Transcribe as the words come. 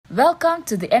Welcome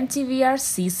to the MTYF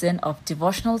season of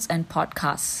devotionals and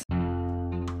podcasts.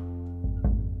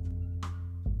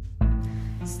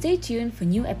 Stay tuned for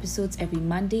new episodes every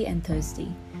Monday and Thursday.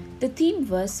 The theme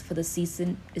verse for the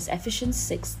season is Ephesians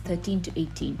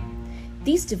 6:13-18.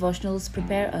 These devotionals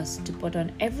prepare us to put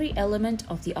on every element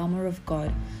of the armor of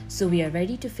God so we are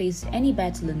ready to face any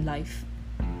battle in life.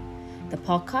 The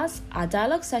podcasts are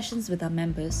dialogue sessions with our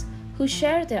members who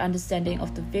share their understanding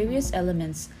of the various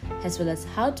elements as well as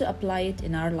how to apply it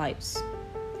in our lives.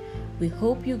 We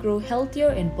hope you grow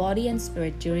healthier in body and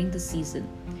spirit during the season.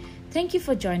 Thank you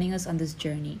for joining us on this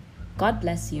journey. God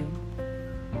bless you.